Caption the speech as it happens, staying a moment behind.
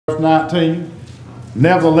Verse 19.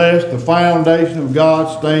 Nevertheless, the foundation of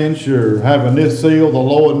God stands sure. Having this seal, the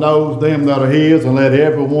Lord knows them that are his, and let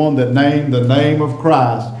everyone that name the name of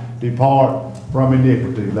Christ depart from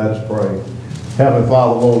iniquity. Let us pray. Heavenly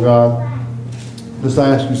Father, Lord God, just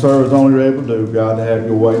ask you, sir, as only you're able to do, God, to have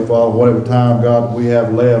your way, Father, whatever time, God, we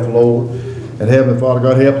have left, Lord. And Heavenly Father,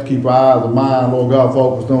 God, help us keep our eyes and mind, Lord God,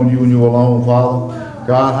 focused on you and you alone, Father.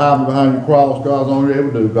 God, hide me behind your cross, God, as only you're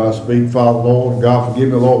able to do. God, speak, Father, Lord. God, forgive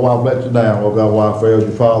me, Lord, while I let you down, Lord God, while I failed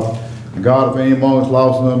you, Father. And God, if any among us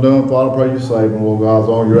lost and undone, Father, I pray you save me, Lord God, as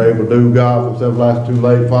only you're able to do, God, for everlasting too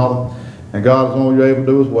late, Father. And God, as only you're able to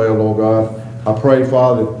do as well, Lord God. I pray,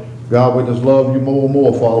 Father, God, we just love you more and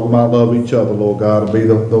more, Father. We might love each other, Lord God, and be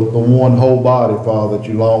the one whole body, Father, that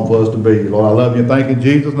you long for us to be. Lord, I love you and thank you in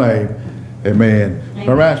Jesus' name. Amen. Turn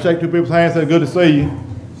around, shake two people's hands, say, good to see you.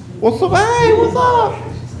 What's up? Hey, what's up?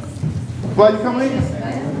 Glad you come in.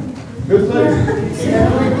 Good to see you.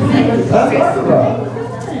 That's right.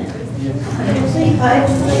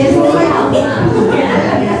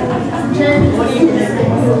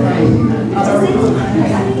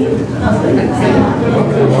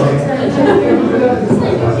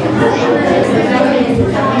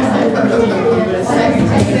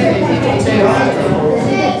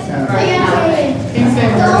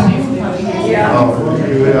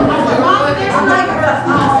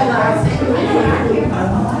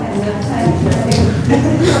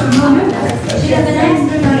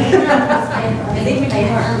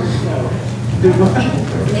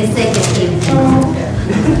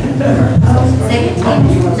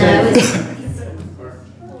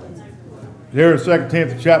 Here in 2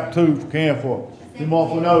 Timothy chapter 2, if you can, for you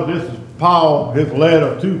also know this is Paul, his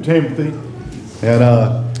letter to Timothy,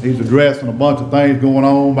 and he's addressing a bunch of things going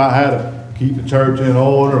on about how to keep the church in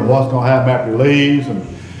order and what's going to happen after he leaves, and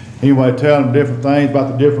anyway, telling him different things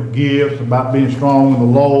about the different gifts, about being strong in the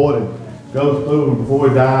Lord, and goes through them before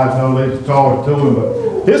he dies, and all this charge to him.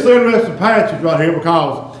 But it's an interesting passage right here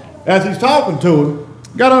because as he's talking to him,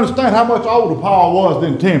 you got to understand how much older Paul was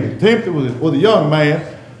than Timothy. Timothy was a young man,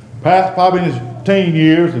 past probably in his teen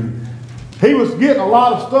years, and he was getting a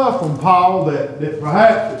lot of stuff from Paul that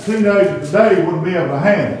perhaps the teenagers today wouldn't be able to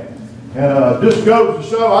handle. And just goes to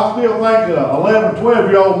show, I still think that an 11,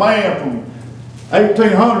 12-year-old man from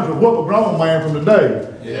 1800s would whoop a grown man from today.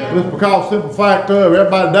 Yeah. Just because simple fact of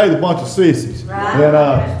everybody today is a bunch of sissies. Right.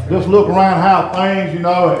 And just look around how things, you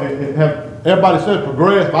know, everybody says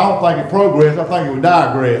progress, but I don't think it progressed. I think it would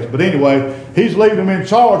digress. But anyway, he's leaving them in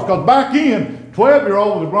charge because back in,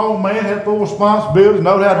 12-year-old was a grown man, had full responsibilities,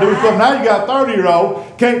 knows how to do stuff. Now you got a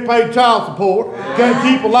 30-year-old, can't pay child support, can't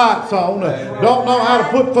keep the lights on, don't know how to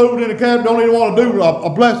put food in the cabinet, don't even want to do a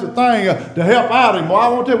blessed thing to help out anymore. I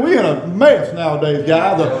want to tell you, we're in a mess nowadays,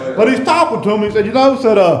 guys. But he's talking to him, he said, you know,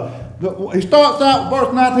 he starts out with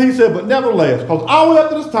verse 19, he said, but nevertheless, because all the way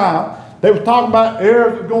up to this time, they was talking about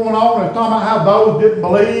errors that were going on. They was talking about how those didn't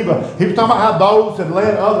believe. He was talking about how those had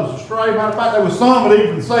led others astray. Matter of fact, there was some that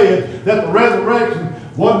even said that the resurrection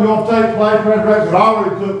wasn't going to take place. The resurrection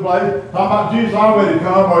already took place. Talking about Jesus already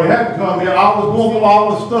come, or he hadn't come yet. All was going through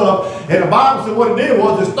all this stuff. And the Bible said what it did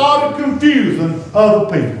was it started confusing other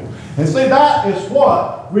people. And see, that is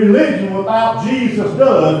what religion without Jesus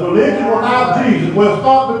does. Religion without Jesus will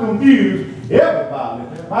start to confuse everybody.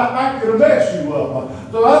 Matter of fact, it'll mess you up.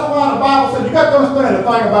 So that's why the Bible says you got to understand the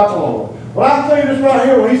thing about the Lord. Well, I tell you this right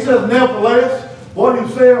here, when he says nevertheless, what he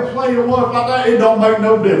said, slay or what about that, it don't make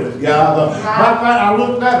no difference, guys. Matter of fact, I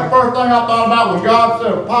looked at the first thing I thought about when God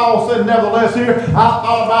said, Paul said nevertheless here, I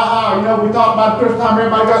thought about how, you know, we talked about Christmas time,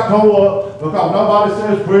 everybody got tore up because nobody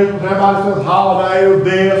says Christmas, everybody says holiday or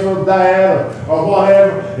this or that or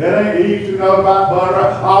whatever. It ain't Easter, you know, about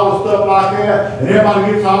butter, all the stuff like that. And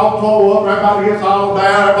everybody gets all tore up, everybody gets all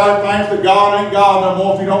down, everybody thinks that God ain't God no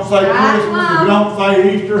more if you don't say Christmas, if you don't say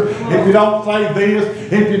Easter, if you don't say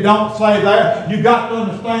this, if you don't say that. You got to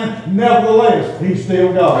understand, nevertheless, he's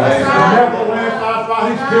still God. Nevertheless, that's right,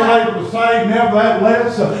 he's still able to save.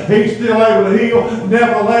 Nevertheless, he's still able to heal.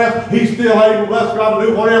 Nevertheless, he's still able, bless God, to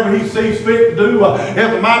do whatever he sees fit to do. As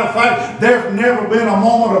a matter of fact, there's never been a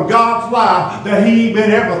moment of God's life that he ain't been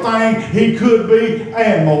everything he could be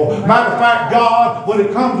and more. Matter of fact, God, when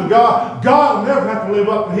it comes to God, God will never have to live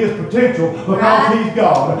up to his potential because he's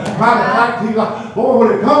God. Matter of fact, he's like, boy,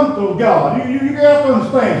 when it comes to God, you have to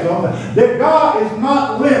understand something, that God is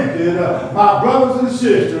not limited by brothers and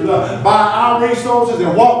sisters, by our resources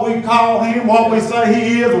and what we call him, what we say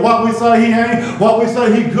he is, what we say he ain't, what we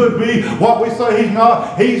say he could be, what we say he's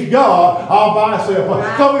not. He's God all by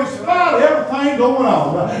himself. So in spite of everything going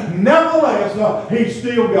on, nevertheless, he's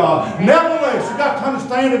still God. Nevertheless, less. You got to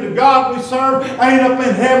understand that the God we serve ain't up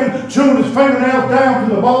in heaven chewing his fingernails down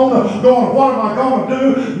to the bone, going, what am I going to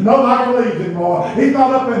do? Nobody believes anymore. He's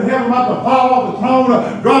not up in heaven about to fall off the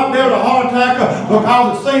throne, drop dead of a heart attack,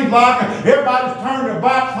 because it seems like everybody's turned their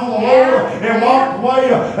backs on the Lord and walked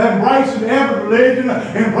away, embracing every religion,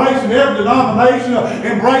 embracing every denomination,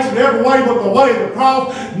 embracing every way but the way of the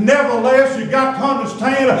cross. Nevertheless, you got to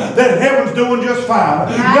understand that heaven's doing just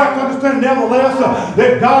fine. You got to understand, nevertheless,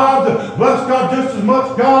 that God, bless God, just as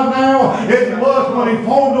much God now as he was when he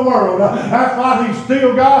formed the world. That's why he's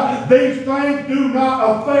still God. These things do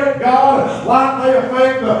not affect God like they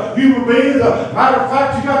affect human beings. Matter of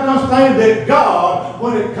fact, you got to understand that God,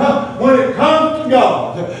 when it comes to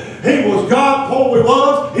God, he was God before we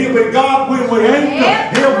was. He'll be God when we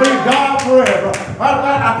ain't. He'll be God forever.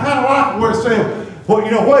 I kind of like where it says, well,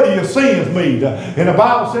 you know, where do your sins meet? And the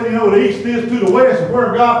Bible said, you know, the east is to the west, and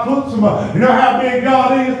where God puts them. You know how big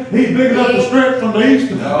God is? He's big enough to stretch from the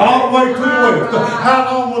east all the way to the west. How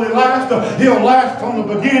long will he last? He'll last from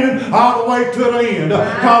the beginning all the way to the end,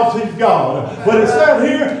 because he's God. But it said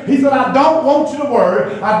here, he said, I don't want you to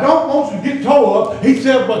worry. I don't want you to get tore up. He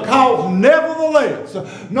said, because nevertheless,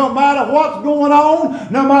 no matter what's going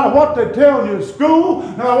on, no matter what they're telling you at school,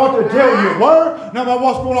 no matter what they're telling you at work, no matter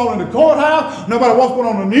what's going on in the courthouse, no matter what's going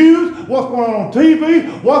on in the news, what's going on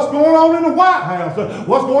TV, what's going on in the White House,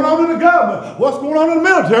 what's going on in the government, what's going on in the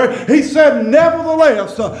military. He said,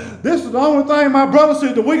 nevertheless, this is the only thing, my brother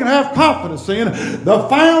said, that we can have confidence in. The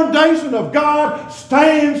foundation of God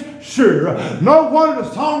stands sure. No wonder the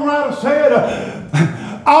songwriter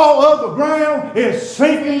said, all of the ground is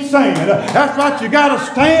sinking sand. That's right, you got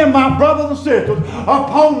to stand, my brothers and sisters,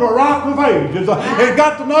 upon the rock of ages. You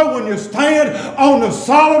got to know when you stand on the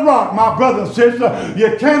solid rock, my brothers and sisters,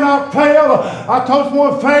 you cannot fail. I told you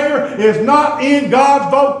one, failure is not in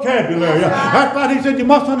God's vocabulary. That's right, he said, you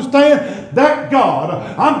must understand that God,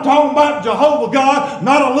 I'm talking about Jehovah God,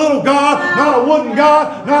 not a little God, not a wooden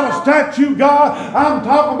God, not a statue God. I'm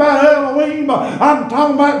talking about Elohim. I'm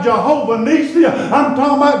talking about Jehovah Nisi. I'm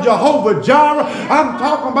talking about Jehovah Jireh. I'm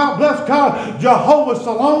talking about, bless God, Jehovah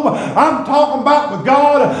Salom. I'm talking about the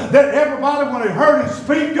God that everybody, when they heard him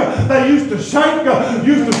speak, they used to shake,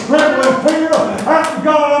 used to tremble in fear. That's the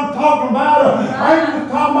God I'm talking about. I ain't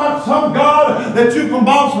just talking about some God that you can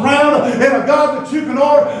boss around and a God that you can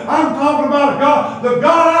order. I'm talking about a God. The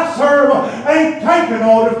God I serve ain't taking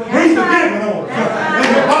orders. He's giving orders.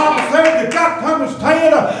 And the Bible says you got to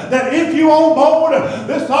understand that if you on board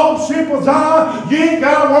this old ship of Zion, you ain't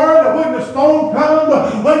got to worry that when the storm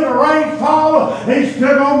comes, when the rain falls, he's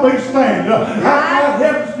still going to be standing.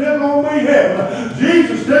 Heaven's still going to be heaven.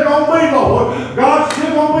 Jesus still going to be Lord. God's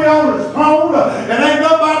still going to be on his throne. And ain't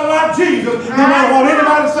nobody like Jesus, no matter what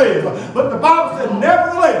anybody says. But the Bible said,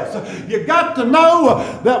 nevertheless, you got to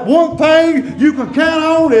know that one thing you can count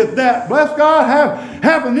on is that, bless God,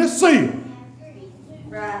 having this seal.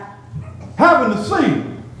 Right. Having the seal.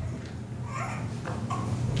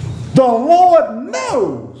 The Lord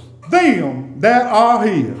knows them that are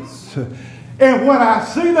his. And when I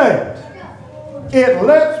see that, it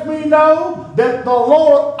lets me know that the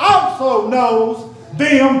Lord also knows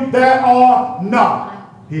them that are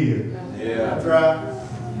not his. Yeah, that's right.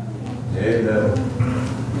 Amen.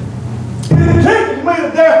 It tickles me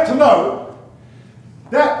to death to know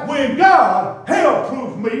that when God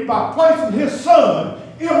hell-proofed me by placing his son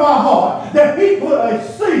in my heart, that he put a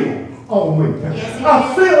seal on me.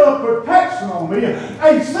 A seal of protection on me.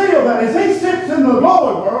 A seal that as he sits in the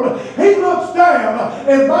glory world, he looks down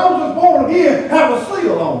and those that are born again have a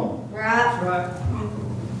seal on them. Right.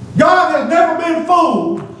 God has never been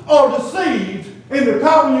fooled or deceived into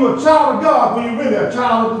calling you a child of God when you're really a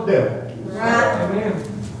child of the devil. Right. Amen.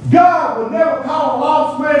 God would never call a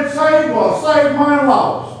lost man saved or a saved man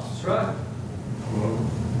lost. That's right.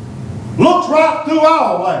 Looks right through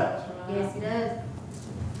all that. Yes, he does.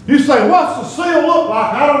 You say, what's the seal look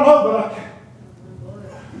like? I don't know,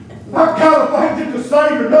 but I kind of think that the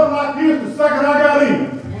Savior doesn't like this the second I got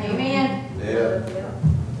in. Amen. Yeah.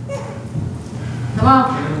 Come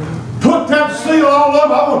on. Put that seal all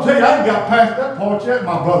over. I want to tell you, I ain't got past that part yet,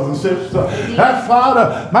 my brothers and sisters. That's fine.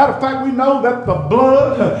 Matter of fact, we know that the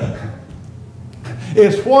blood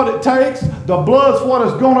is what it takes. The blood's what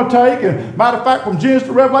it's going to take. And matter of fact, from Genesis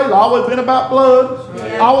to Revelation, it's always been about blood.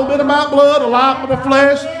 Yeah. Always been about blood. The life of the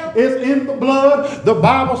flesh is in the blood. The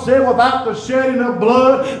Bible said without the shedding of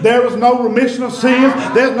blood, there is no remission of sins.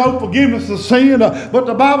 There's no forgiveness of sin. But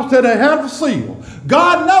the Bible said they have a seal.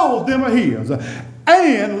 God knows them are his.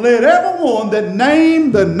 And let everyone that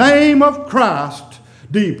name the name of Christ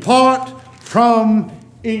depart from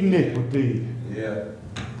iniquity. Yeah.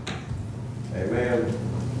 Amen.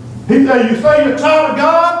 He said, you say you're a child of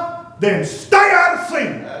God, then stay out of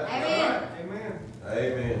sin. Amen. Amen.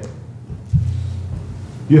 Amen.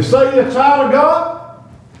 You say you're a child of God?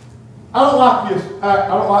 I don't like this. I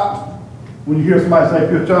don't like when you hear somebody say,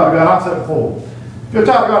 if you're a child of God, I said it before. If you're a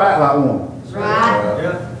child of God, act like one. Right.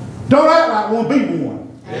 Yeah. Don't act like one, be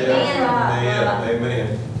one. Yeah.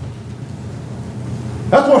 Amen.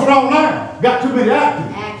 That's what's wrong now. Got too many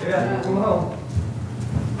actors. Act. Come on.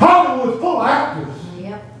 Hollywood's full of actors.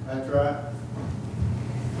 Yep. That's right.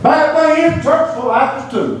 Bad thing is, church full of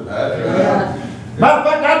actors too. That's right. Yeah. Matter of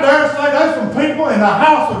fact, I dare say there's some people in the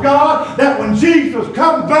house of God that when Jesus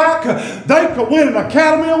comes back, they could win an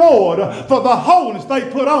Academy Award for the holiness they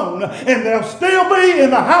put on. And they'll still be in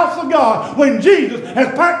the house of God when Jesus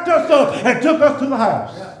has packed us up and took us to the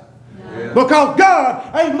house. Yeah. Because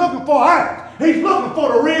God ain't looking for act. He's looking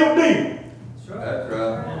for the real deal. That's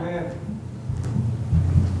right. Amen.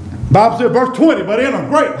 Bible said, verse 20, but in a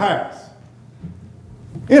great house.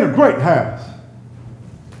 In a great house.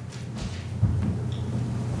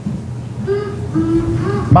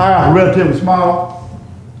 My house is relatively small.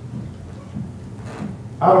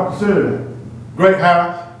 I don't consider it a great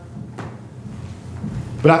house,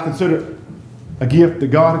 but I consider it a gift that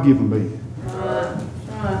God has given me.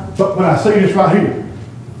 But when I see this right here,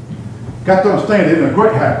 got to understand it in a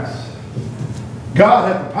great house.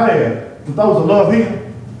 God has prepared for those that love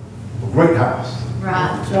Him a great house.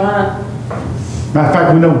 Right. Matter of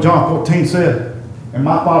fact, we know John 14 said, in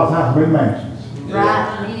my Father's house are many mansions.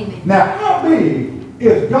 Right. Amen. Now, how big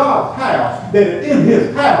is God's house that in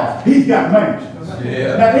His house He's got mansions?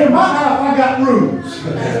 Yeah. Now, in my house I got rooms.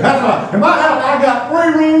 That's right. In my house I got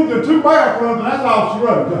 3 rooms and 2 bathrooms, and that's all she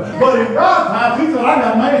wrote. But in God's house, He said, I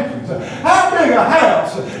got mansions. How big a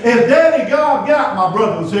house is Daddy God got, my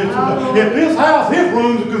brothers and sisters? If this house, His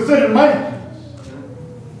rooms are considered mansions.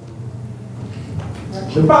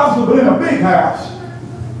 The Bible says, in a big house,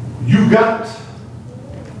 you got,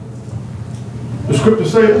 the scripture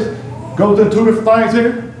says, goes into 2 different things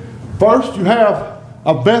here. First, you have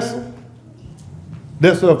a vessel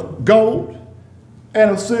that's of gold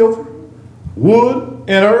and of silver, wood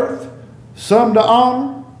and earth, some to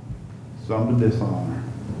honor, some to dishonor.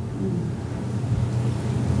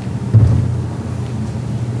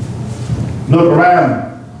 Look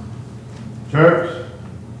around, church.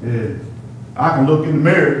 Yeah. I can look in the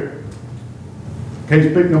mirror. Can't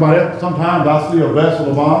speak to nobody else. Sometimes I see a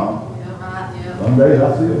vessel of honor. Yeah, right. Yeah. Some days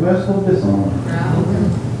I see a vessel of dishonor.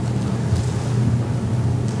 Right.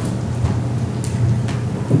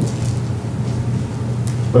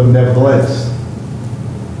 But nevertheless,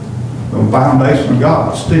 the foundation of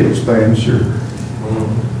God still stands sure.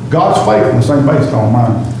 God's faithfulness ain't based on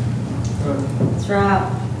mine. That's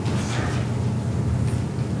right.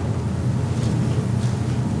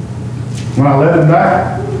 When I let Him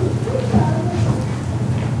die,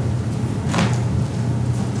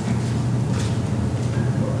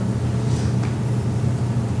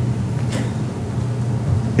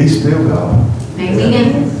 He's still God.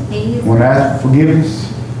 Amen. He is. When I ask for forgiveness,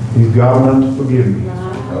 He's God enough to forgive me.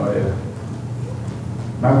 Oh, yeah.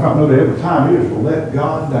 Matter of fact, know that every time Israel let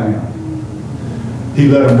God down, He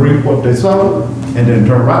let them reap what they sowed, and then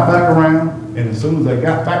turn right back around, and as soon as they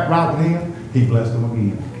got back right with Him, He blessed them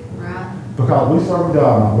again. Right. Because we serve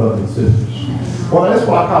God, my brothers and sisters. Well, that's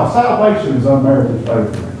what I call salvation is unmerited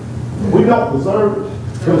favor. We don't deserve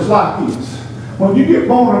it, but it's like this. When you get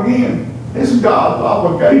born again, it's God's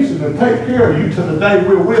obligation to take care of you to the day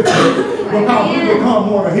we're with Him. Because we become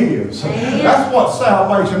one of His. That's what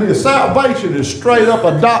salvation is. Salvation is straight up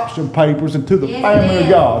adoption papers into the family of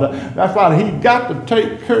God. That's why He got to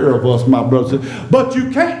take care of us, my brothers. But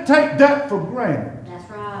you can't take that for granted. That's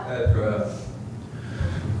right. That's right.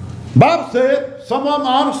 Bible said, some of them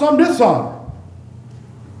honor, some dishonor.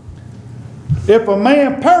 If a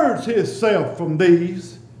man purge himself from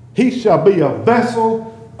these, he shall be a vessel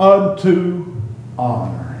unto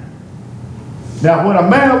honor. Now, when a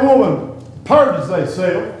man or woman purges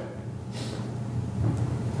themselves,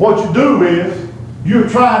 what you do is you're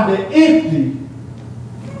trying to empty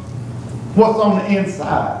what's on the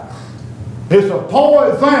inside. It's a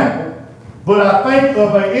poor example, but I think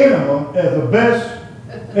of an enema as the best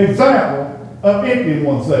example of emptying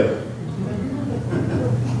oneself.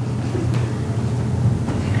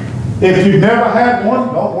 If you've never had one,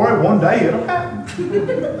 don't worry, one day it'll happen.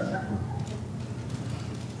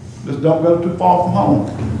 Just don't go too far from home.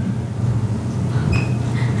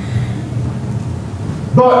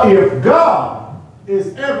 But if God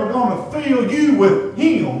is ever going to fill you with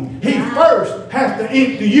Him, He first has to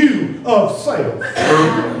empty you of self.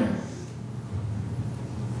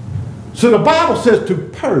 So the Bible says to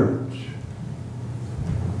purge.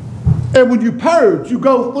 And when you purge, you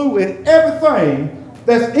go through and everything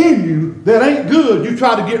that's in you that ain't good, you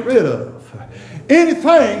try to get rid of.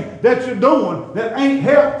 Anything that you're doing that ain't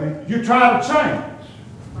healthy, you try to change.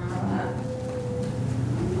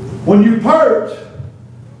 When you purge,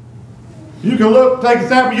 you can look, take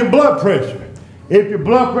example of your blood pressure. If your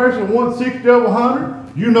blood pressure is 160 over 100,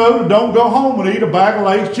 you know, don't go home and eat a bag of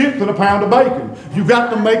Lay's chips and a pound of bacon. You've got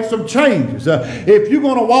to make some changes. If you're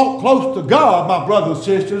going to walk close to God, my brothers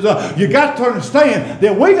and sisters, you got to understand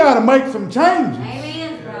that we got to make some changes.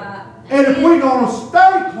 Amen. Right. And if we're going to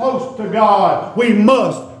stay close to God, we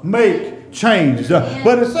must make changes.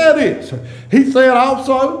 But it said this. He said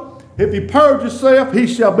also, if he purge himself, he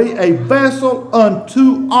shall be a vessel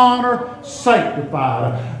unto honor,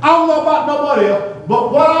 sanctified. I don't know about nobody else,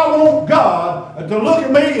 but what I want God to look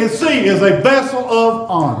at me and see is a vessel of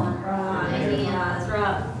honor. Right. That's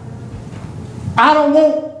right. I don't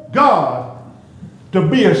want God to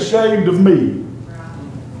be ashamed of me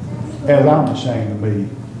as I'm ashamed of me.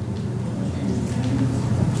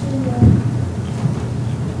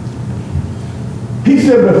 He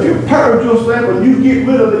said, but if you purge yourself and you get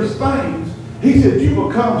rid of these things, he said, you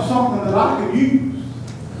become something that I can use.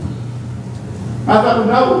 I thought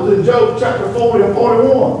that was in Job chapter 40 and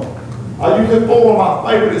 41. I use it for one of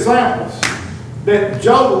my favorite examples. That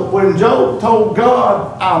Job, when Job told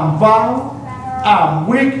God, I'm vile, I'm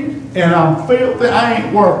wicked, and I'm filthy, I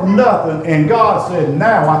ain't worth nothing. And God said,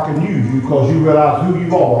 now I can use you because you realize who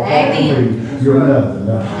you are. Amen. You're nothing.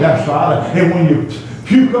 That's right. And when you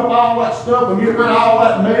puke up all that stuff and get rid of all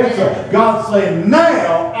that mess, God's saying,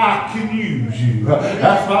 now I can use you.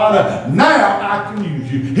 That's right. Now I can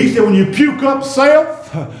use you. He said, when you puke up self,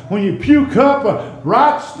 when you puke up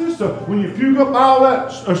righteousness, when you puke up all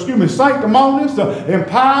that, sanctimonious and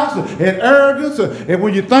pious and arrogance, and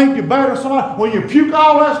when you think you're better than somebody, when you puke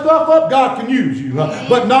all that stuff up, God can use you.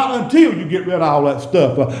 But not until you get rid of all that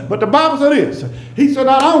stuff. But the Bible said this. He said,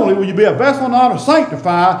 not only will you be a vessel in honor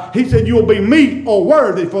sanctified, he said, you will be meet or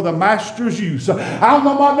worthy for the master's use. I don't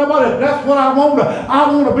know about nobody. That's what I want.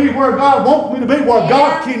 I want to be where God wants me to be, where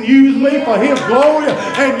God can use me for his glory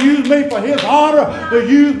and use me for his honor, to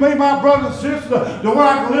use me, my brothers and sisters, to where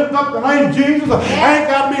I can lift up the name of Jesus. I ain't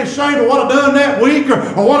got to be ashamed of what I've done that week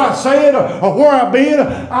or what I said or where I've been.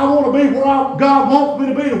 I want to be where God wants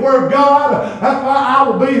me to be, the word of God. That's why I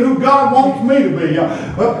will be who God wants me to be.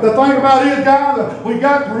 But the thing about it is, guys, we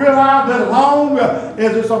got to realize that as long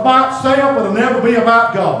as it's about self, it'll never be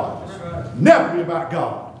about God. Never be about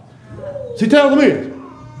God. See, tell them this.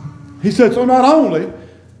 He said, so not only,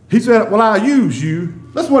 he said, well, I use you.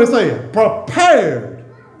 That's what he said. Prepared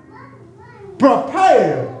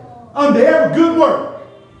unto every good work.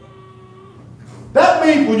 That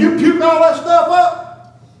means when you puke all that stuff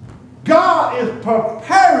up, God is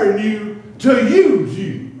preparing you to use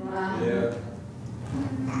you. Yeah.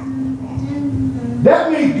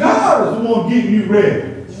 That means God is the one getting you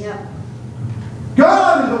ready. Yep.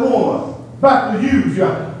 God is the one about to use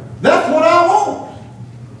you. That's what I want.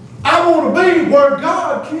 I want to be where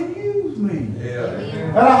God can use me. Yeah.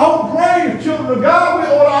 And I hope, pray, as children of God, we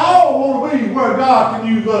all want to be where God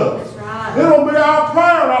can use us. That's right. It'll be our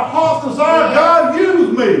prayer, our heart's desire, God,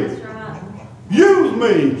 use me. That's right. Use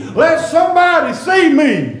me. Let somebody see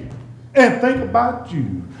me and think about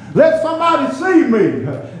you. Let somebody see me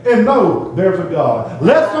and know there's a God.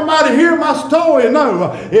 Let somebody hear my story and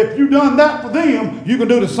know if you've done that for them, you can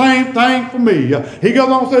do the same thing for me. He goes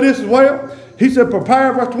on to say this as well. He said,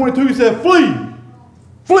 prepare, verse 22, he said,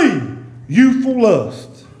 flee youthful lust.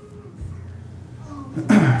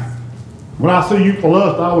 When I see youthful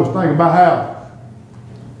lust, I always think about how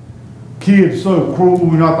kids are so cruel.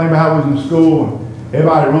 You know, I think about how we was in school and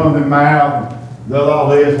everybody runs their mouth. The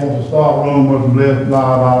other ladies want to start room with them, blah,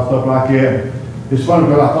 blah, blah, stuff like that. It's funny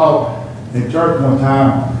because I thought in church one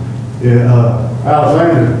time in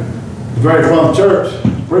Alexandria, the very front of the church, the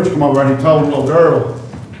preacher came over and he told a little girl,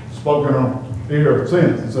 spoke in her ear a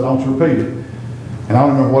sentence and said, don't you repeat it. And I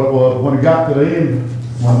don't remember what it was, but when it got to the end,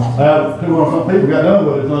 when 200 some people got done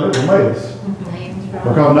with it, it was a mess.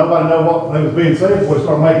 Because nobody knew what was being said before they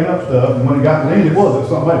started making up stuff, and when it got to the end, it was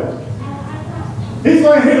something else. He's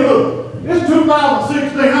saying, here, look. It's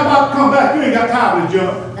 2016. I'm about to come back. You ain't got time to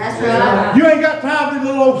jump. That's right. You ain't got time for these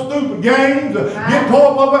little old stupid games. Get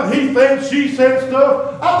tore up over it. He said, she said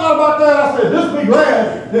stuff. I thought about that. I said, just be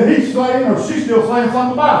glad that he's saying or she's still saying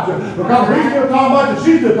something about you. Because if he's still talking about you,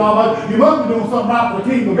 she's still talking about you, you must be doing something right for the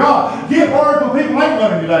kingdom of God. Get word when people ain't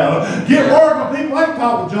running you down. Get word when people ain't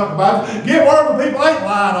talking junk about you. Get word when people ain't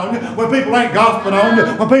lying on you. When people ain't gossiping on you.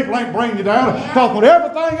 When people ain't bringing you down. Because when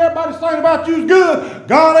everything everybody's saying about you is good,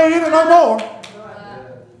 God ain't in it no more.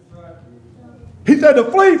 He said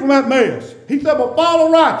to flee from that mess. He said, but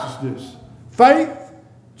follow righteousness, faith,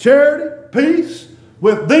 charity, peace,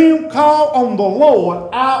 with them call on the Lord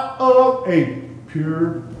out of a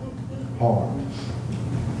pure heart.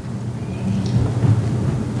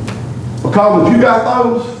 Because if you got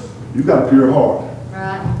those, you got a pure heart.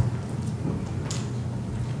 Right.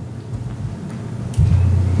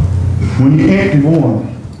 When you empty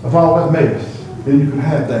one of all that mess, then you can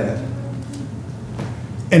have that.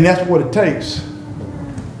 And that's what it takes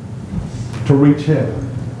to reach heaven.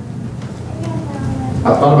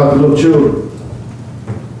 I thought about the little children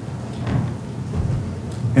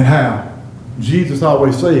and how Jesus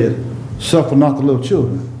always said, suffer not the little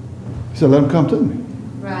children. He said, let them come to me.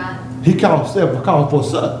 Right. He called himself because for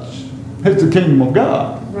such. It's the kingdom of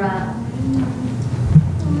God. Right.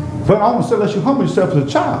 But I want to say, unless you humble yourself as a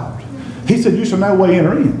child. He said, you shall no way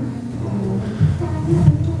enter in.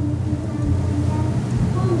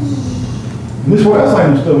 And this is what I'm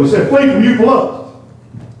saying this stuff. He said, flee from youthful lust.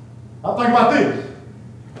 I think about this.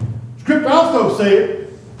 Scripture also said,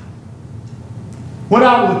 when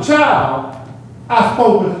I was a child, I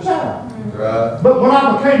spoke as a child. Right. But when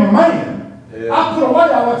I became a man, Yeah. I put away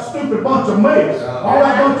all that stupid bunch of mess, all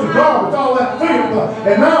that bunch of garbage, all that filth,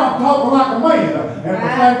 and now I'm talking like a man. And the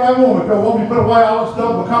same thing woman, if you want me to put away all that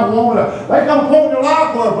stuff, become a woman, they come upon your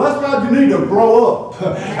life, well, bless God, you need to grow up.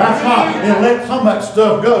 That's how, and let some of that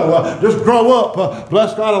stuff go. Just grow up.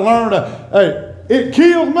 Bless God, and learn. Hey, it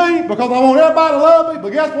kills me because I want everybody to love me,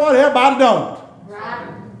 but guess what? Everybody don't. Right.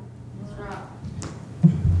 That's right.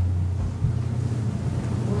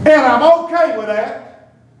 And I'm okay with that.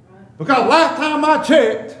 Because last time I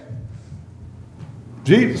checked,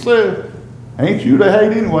 Jesus said, ain't you they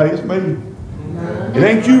hate anyway, it's me. It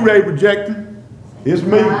ain't you they rejecting, it's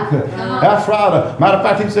me. That's right. Matter of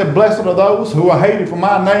fact, he said, blessed are those who are hated for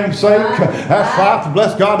my name's sake. That's right.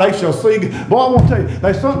 Bless God, they shall see. Boy, I want to tell you,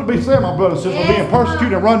 there's something to be said, my brothers and sisters, being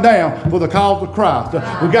persecuted and run down for the cause of Christ.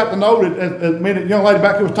 We got to know that, as the young lady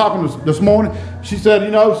back here was talking this morning, she said, you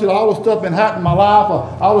know, she said, all this stuff been happening in my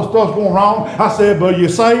life, all this stuff's going wrong. I said, but you're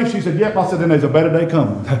saved? She said, yep. I said, then there's a better day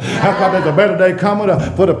coming. That's why there's a better day coming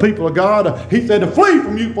for the people of God. He said, to flee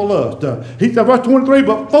from youthful lust. He said, verse 23,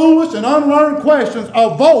 but foolish and unlearned questions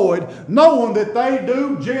avoid, knowing that they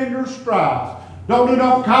do gender strife. Don't do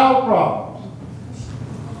no cause problems.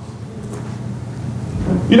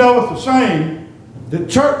 You know, it's a shame that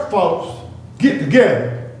church folks get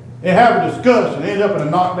together and have a discussion and end up in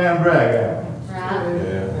a knockdown drag out. Right.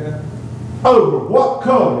 Yeah. Over what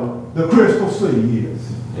color the crystal sea is.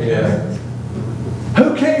 Yeah.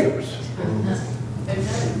 Who cares?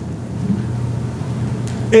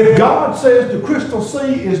 If God says the crystal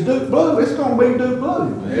sea is Duke blue, it's going to be Duke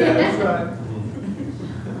blue. Yeah, that's right.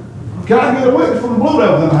 Can I get a witness from the Blue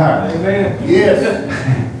Devils in the house? Amen. Yes.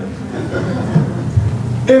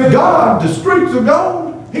 If God, the streets of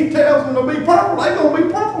gold, He tells them to be purple, they're going to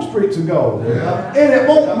be purple streets of gold. Yeah. And it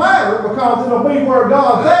won't matter because it'll be where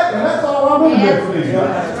God's at, and that's all I'm interested in.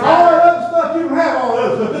 All that other stuff, you can have all that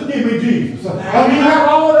other stuff. Just give me Jesus. I mean, you have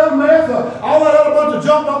all that other mess, all that other bunch of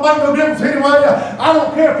junk don't make no difference anyway. I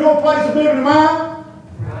don't care if your place is bigger than mine.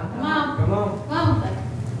 Come on. Come on. Come on.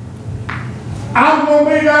 I'm going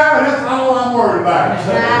to be there, and that's all I'm worried about.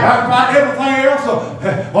 About everything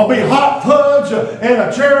else will be hot fudge and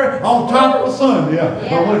a cherry on top of the sun. Yeah.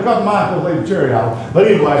 But when it comes to mine, I'll leave the cherry out. But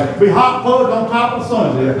anyway, be hot fudge on top of the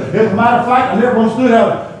sun. Yeah. As a matter of fact, I never understood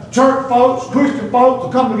how church folks, Christian folks,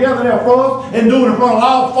 will come together there fuss and do it in front of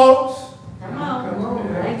all folks. Come on.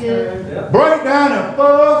 Very good. Break down and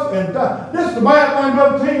fuss and this is the bad thing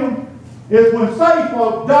about Tim. Is when saved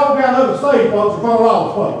folks dog down other saved folks in front of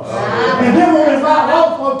lost folks. And then when they invite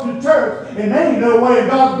lost folks to the church, and they ain't no way in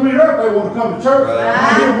God's green earth they want to come to church,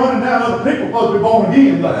 and then running down other people supposed to be born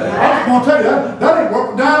again. But I just want to tell you, that ain't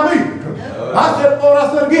worth a dime either. I said, Lord,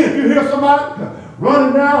 I said again, if you hear somebody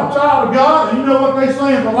running down a child of God, and you know what they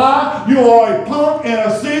say is a lie, you are a punk and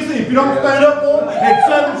a sissy if you don't stand up for them and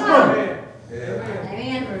set them straight.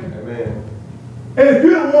 Amen. Amen. And if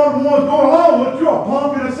you're the ones going along with it, you're a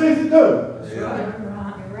punk and a sissy too. You're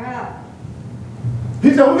right. He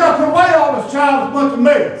said, we got to put away all this childish bunch of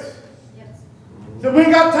mess. Yes. He said, we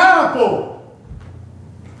ain't got time for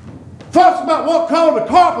it. Fuss about what color the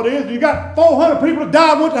carpet is, and you got 400 people that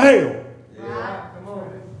died and went to hell. Yeah. Come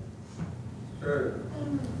on. Sure.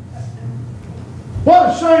 What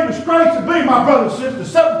a shame, disgrace to be, my brothers and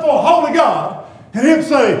sisters, to sit before a holy God and Him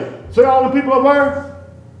say, see all the people over there?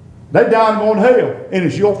 They died and going to hell, and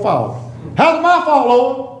it's your fault. How's it my fault,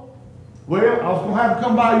 Lord? Well, I was going to have them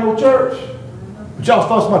come by your church, but y'all was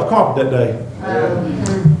fussing about the carpet that day.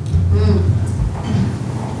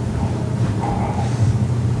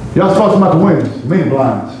 Y'all fuss about the windows, men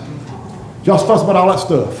blinds. Y'all fuss about all that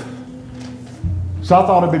stuff. So I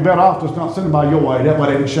thought it'd be better off just not sending by your way. That way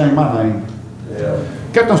they didn't shame my name. Yeah.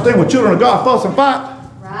 Kept on staying with children of God, fuss and fight.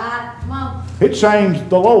 Right. Come on. It changed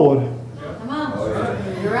the Lord. Come on.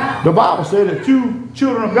 You're right. The Bible said that you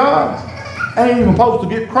children of God ain't even supposed to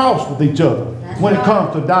get crossed with each other when it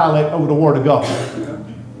comes to dialect over the Word of God.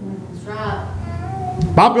 That's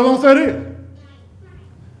right. Bible goes on to say this.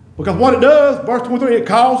 Because what it does, verse 23, it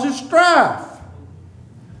causes strife.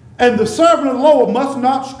 And the servant of the Lord must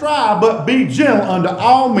not strive, but be gentle unto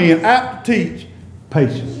all men, apt to teach,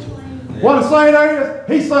 patient. What it's saying there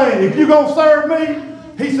is, he's saying, if you're going to serve me,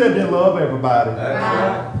 he said, then love everybody.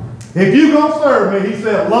 That's right. If you're going to serve me, he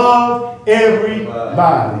said, love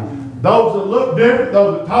everybody. Those that look different,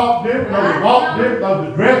 those that talk different, those that walk different, those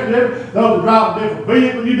that dress different, those that drive a different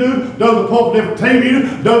vehicle you do, those that support a different team you do,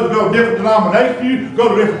 those that go to a different denomination you do, go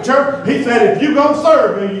to a different church. He said, if you're going to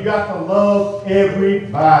serve me, you got to love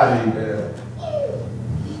everybody. Yeah.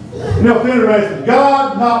 You know, it's interesting.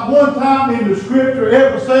 God, not one time in the scripture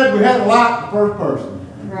ever said we had to like the first person.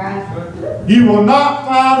 Right. You will not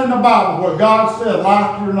find in the Bible where God said,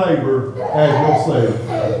 like your neighbor as yourself.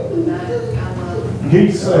 He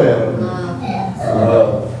said,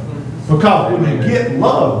 because when you get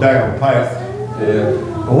love down pat,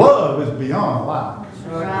 love is beyond like.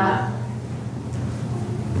 Right.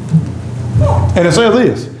 And it says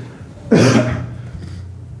this.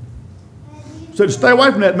 So to stay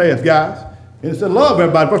away from that mess, guys. And it said, love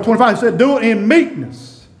everybody. Verse 25, it said, do it in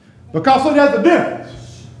meekness. Because see, that's the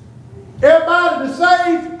difference. Everybody that's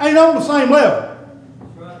saved ain't on the same level.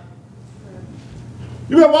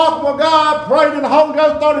 You been walking with God, praying in the Holy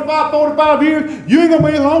Ghost 35, 45 years, you ain't going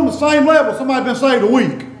to be on the same level somebody been saved a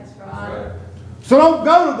week. That's right. So don't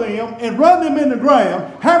go to them and run them in the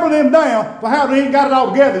ground, hammer them down for how they ain't got it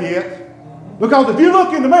all together yet. Because if you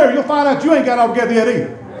look in the mirror, you'll find out you ain't got it all together yet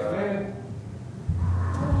either.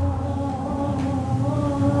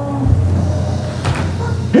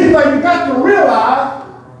 He said you got to realize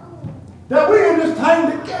that we in this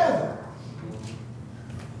thing together.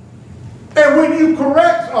 And when you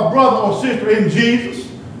correct a brother or sister in Jesus,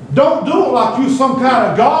 don't do it like you some kind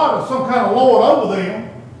of God or some kind of Lord over them.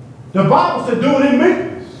 The Bible said do it in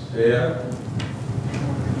meekness. Yeah.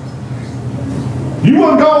 You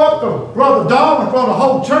wouldn't go up to Brother Don in front of the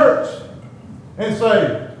whole church and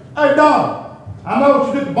say, hey Don, I know what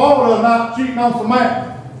you did the ball the other night cheating on Samantha.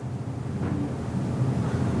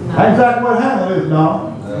 That's exactly what happened, is it,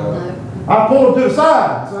 Don? No. I pulled him to the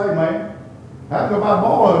side and say, hey man, I go by the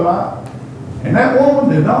ball the other night. And that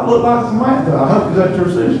woman did not look like Samantha. I hope that's your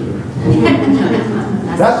sister.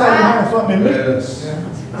 That's how you have something in me. Yes.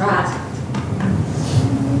 Right.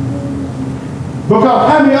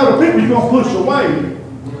 Because how many other people you going to push away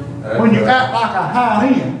when you act like a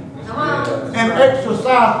hind Come on. and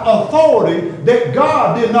exercise authority that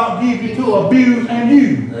God did not give you to abuse and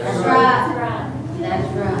use? That's right. That's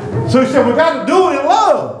right. So he said we got to do it in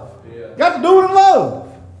love. Got to do it in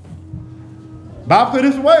love. Bible said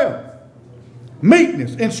this as well.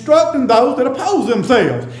 Meekness, instructing those that oppose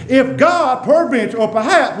themselves. If God, peradventure, or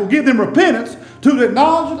perhaps will give them repentance to the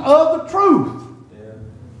acknowledgement of the truth. Yeah.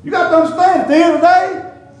 You got to understand, at the end of the day,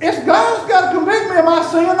 it's God's got to convict me of my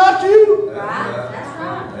sin, not you. Right. That's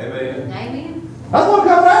right. Amen. Amen. That's what it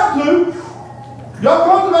comes down to. Y'all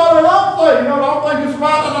come to God and I'll say, you know, I don't think it's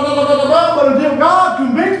right, but until God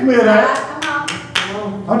convicts me of that,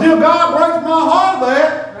 Come on. until God breaks my heart of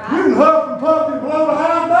that, you can huff and puff and blow the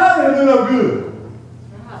house down and do no good.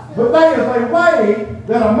 But there is a way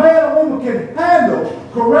that a man or woman can handle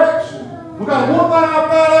correction. Because one thing I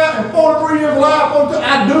found out in 43 years of life,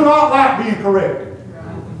 I do not like being corrected.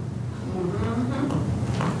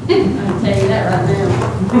 I'll tell you that right now.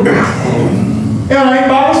 And it ain't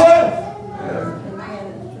by myself.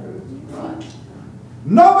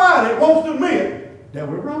 Nobody wants to admit that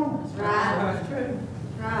we're wrong. Right. That's true.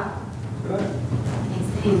 Right. Right.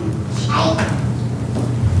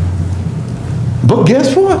 But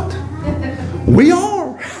guess what? We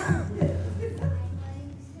are.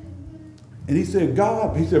 And he said,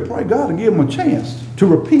 pray God to give them a chance to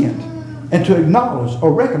repent and to acknowledge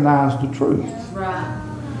or recognize the truth. Right.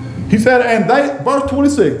 He said, and they, verse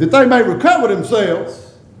 26, that they may recover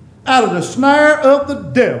themselves out of the snare of the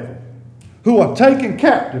devil, who are taken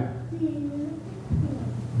captive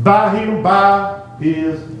by him, by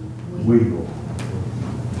his will.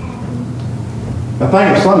 I think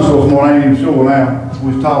at Sunday school this morning, I ain't even sure now,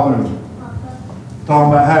 we was talking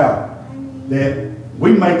about how that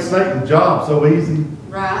we make Satan's job so easy.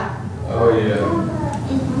 Right. Oh, yeah.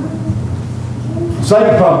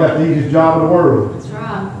 Satan probably got the easiest job in the world. That's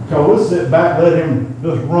right. Because we'll sit back, let him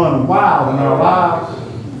just run wild in our lives,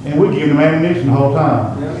 and we give him ammunition the whole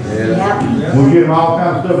time. Yep. We get him all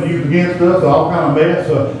kinds of stuff used against us, all kind of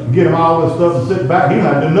mess, get him all this stuff and sit back, he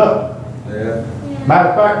not do nothing. Yeah. Matter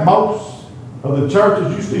of fact, most of the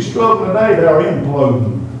churches you see struggling today, they are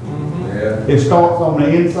imploding. Yeah. It starts on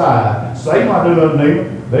the inside. Satan not doing nothing to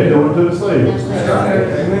them, they doing it to themselves. That's right.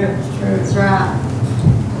 Amen. That's right.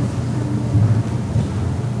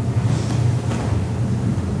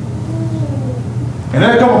 And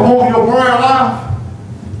there come a point in your prayer life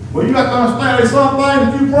where you have to understand there's some things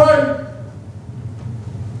that you pray.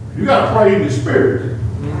 You got to pray in the spirit.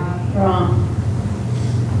 Right.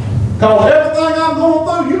 Because everything I'm going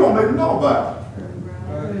through, you don't even know about.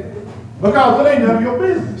 Because it ain't none of your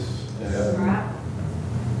business. Right.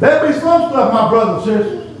 There'll be some stuff, my brothers and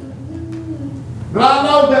sisters, that I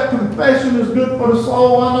know that confession is good for the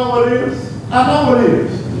soul. I know it is. I know it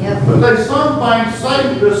is. Yep. But there's some things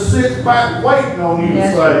Satan just sits back waiting on you to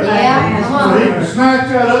say. Yeah, come So he can on. snatch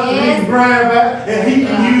that up and he can grab that and he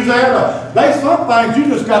can use that. There's some things you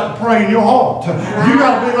just got to pray in your heart. You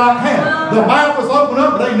got to be like Hannah. The mouth is open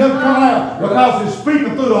up but ain't nothing coming out because it's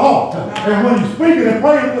speaking through the heart. And when you're speaking and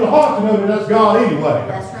praying through the heart, you know that that's God anyway.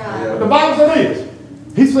 That's right. But the Bible said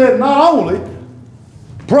this. He said not only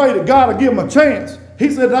pray that God will give them a chance, he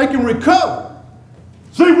said they can recover.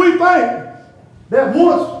 See, we think that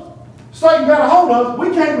once Satan got a hold of us,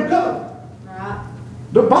 we can't recover. Right.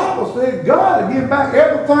 The Bible said God will give back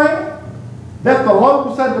everything that the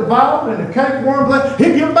locusts had devoured and the cakeworms,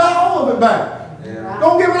 he'll give back all of it back. Yeah.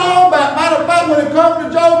 Don't give it all back. Matter of fact, when it comes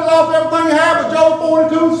to Job, he lost everything he had, but Job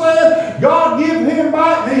 42 said, God give him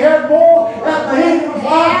back, and he had more at the end of his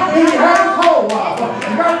life than he had his whole life.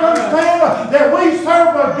 You got to understand that we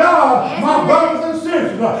serve a God, my brothers and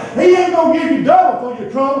sisters. He ain't going to give you double for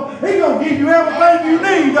your trouble. He's going to give you everything you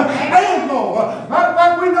need and more. Matter of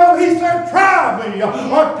fact, we know he said, try me or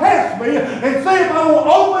test me and see if I will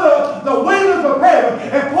open up the windows of heaven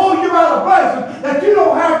and pull you out a blessing that you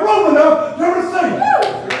don't have room enough to receive.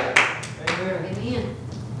 Amen.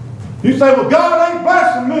 You say, well, God ain't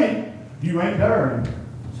blessing me. You ain't daring.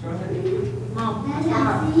 Come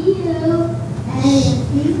on.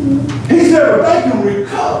 He said, but they can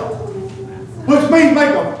recover. Which means make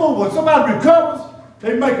a full. When somebody recovers,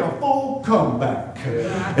 they make a full comeback.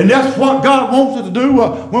 And that's what God wants us to do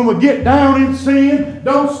when we get down in sin.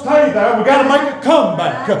 Don't stay there. We got to make a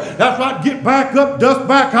comeback. That's right. Get back up, dust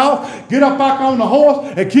back off, get up back on the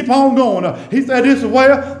horse, and keep on going. He said this is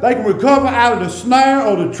where they can recover out of the snare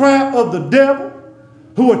or the trap of the devil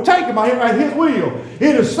who will take them at his will.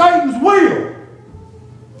 It is Satan's will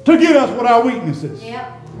to get us with our weaknesses.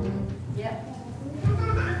 Yep. Yep.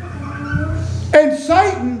 And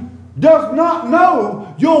Satan does not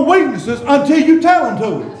know your weaknesses until you tell him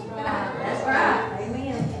to. That's right. That's right.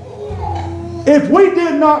 Amen. If we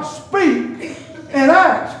did not speak and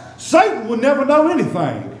act, Satan would never know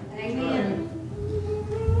anything. Amen.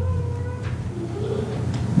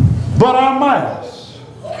 But our mouths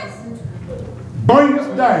bring us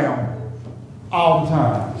down all the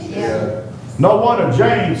time. Yep. No wonder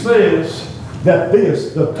James says that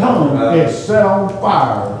the tongue is set on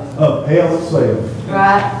fire of hell itself.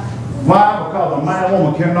 Right. Why? Because a man or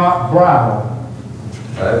woman cannot bridle.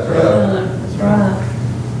 That's right. That's right.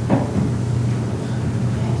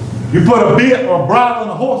 You put a bit or a bridle in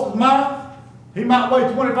a horse's mouth, he might weigh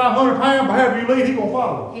 2,500 pounds, but however you lead, he's going to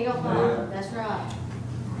follow. He gonna follow. That's right.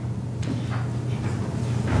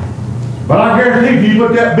 But I guarantee you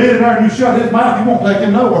put that bit in there and you shut his mouth, he won't take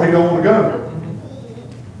him nowhere he don't want to go.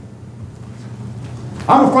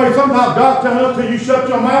 I'm afraid sometimes God's telling us till you shut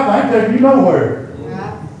your mouth, I ain't taking you nowhere.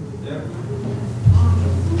 Right.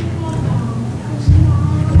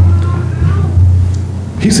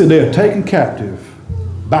 He said they are taken captive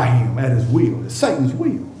by him at his will. It's Satan's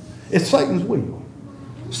will. It's Satan's will.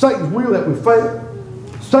 Satan's will that we fail.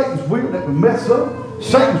 Satan's will that we mess up.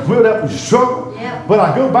 Satan's will that we struggle. Yep. But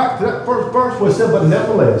I go back to that first verse where it said, but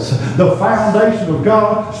nevertheless, the foundation of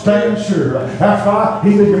God stands sure. That's right.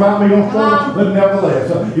 He said, you might be going to fall, but nevertheless.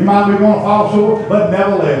 You might be going to fall short, but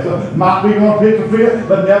nevertheless. Might be going to pitch a fit,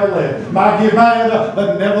 but nevertheless. Might get mad,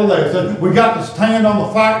 but nevertheless. We got to stand on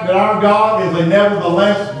the fact that our God is a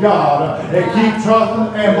nevertheless God. And keep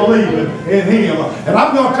trusting and believing in Him. And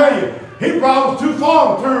I'm going to tell you, He brought us too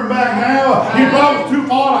far to turn back now. He brought us too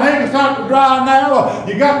far to hang us out to dry now.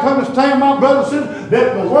 You got to understand, my brothers and sisters,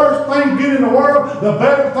 that the worst thing get in the world, the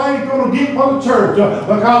better thing going to get for the church.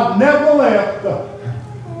 Because nevertheless,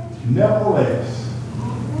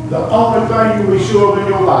 the only thing you'll be sure of in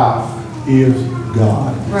your life is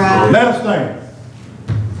God. Right. Let us stand.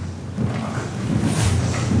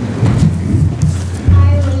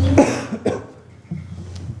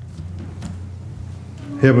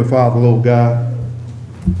 Heavenly Father, Lord God,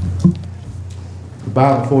 we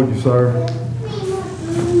bow before you, sir.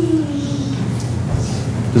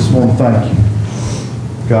 Just want to thank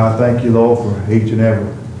you. God, thank you, Lord, for each and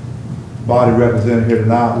every body represented here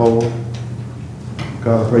tonight, Lord.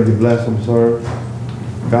 God, I pray you bless them, sir.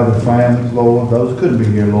 God, the families, Lord, those couldn't be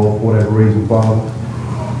here, Lord, for whatever reason, Father.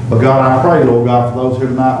 But God, I pray, Lord God, for those here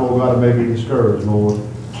tonight, Lord God, that may be discouraged, Lord,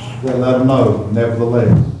 that let them know,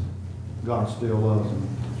 nevertheless, God still loves them.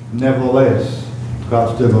 Nevertheless,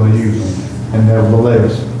 God's still going to use them. And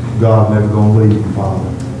nevertheless, God's never going to leave them, Father.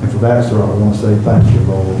 And for that, sir, I want to say thank you,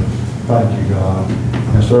 Lord. Thank you, God.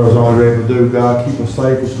 And sir, as all you're able to do, God, keep us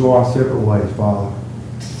safe. Let's go our separate ways, Father.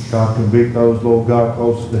 God, convict those, Lord God,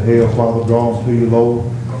 closest to hell, Father. Draw them to you,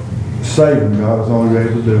 Lord. Save them, God, as all you're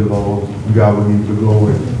able to do, Lord. And God, we give you the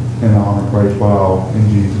glory and honor and praise for all. In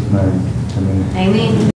Jesus' name, amen. Amen.